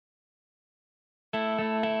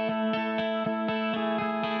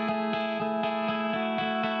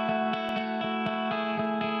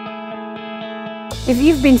If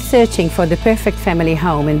you've been searching for the perfect family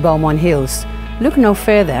home in Beaumont Hills, look no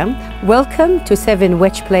further. Welcome to 7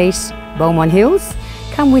 Wedge Place, Beaumont Hills.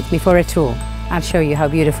 Come with me for a tour. I'll show you how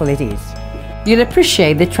beautiful it is. You'll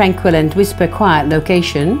appreciate the tranquil and whisper-quiet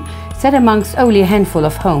location, set amongst only a handful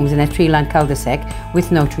of homes in a tree-lined cul-de-sac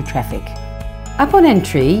with no through traffic. Upon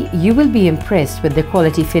entry, you will be impressed with the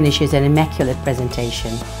quality finishes and immaculate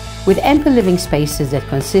presentation, with ample living spaces that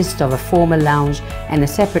consist of a formal lounge and a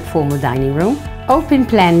separate formal dining room,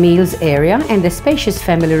 open-plan meals area and a spacious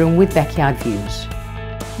family room with backyard views.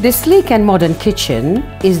 The sleek and modern kitchen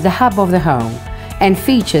is the hub of the home and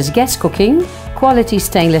features gas cooking, quality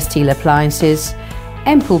stainless steel appliances,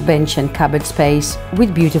 ample bench and cupboard space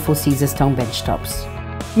with beautiful Caesar stone bench tops.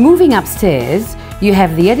 Moving upstairs, you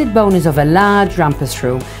have the added bonus of a large rumpus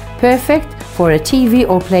room, perfect for a TV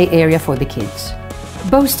or play area for the kids.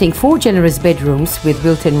 Boasting 4 generous bedrooms with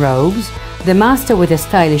built-in robes, the master with a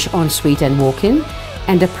stylish ensuite and walk-in,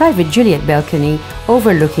 and a private Juliet balcony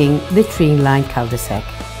overlooking the tree-lined cul-de-sac.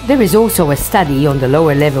 There is also a study on the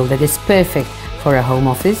lower level that is perfect for a home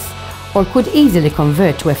office, or could easily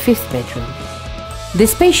convert to a 5th bedroom. The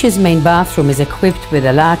spacious main bathroom is equipped with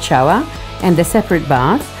a large shower and a separate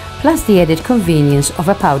bath, plus the added convenience of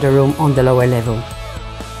a powder room on the lower level.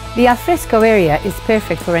 The alfresco area is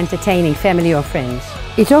perfect for entertaining family or friends.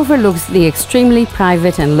 It overlooks the extremely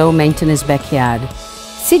private and low-maintenance backyard.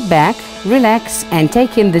 Sit back, relax and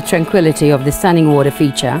take in the tranquility of the stunning water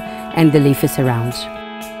feature and the leafy surrounds.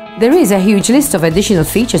 There is a huge list of additional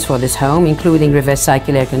features for this home, including reverse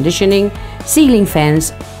cycle air conditioning, ceiling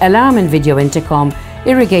fans, alarm and video intercom,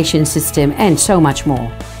 irrigation system and so much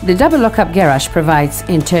more. The double lock-up garage provides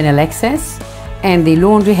internal access, and the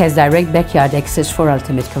laundry has direct backyard access for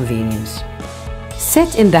ultimate convenience.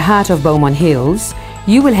 Set in the heart of Beaumont Hills,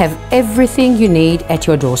 you will have everything you need at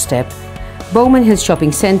your doorstep. Beaumont Hills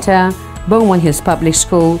Shopping Centre, Beaumont Hills Public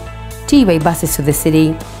School, T-way buses to the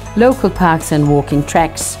city, local parks and walking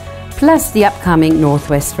tracks, plus the upcoming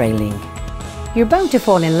Northwest Rail Link. You're bound to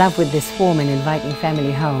fall in love with this warm and inviting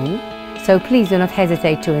family home, so please do not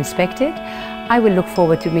hesitate to inspect it. I will look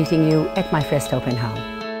forward to meeting you at my first open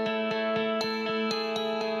home.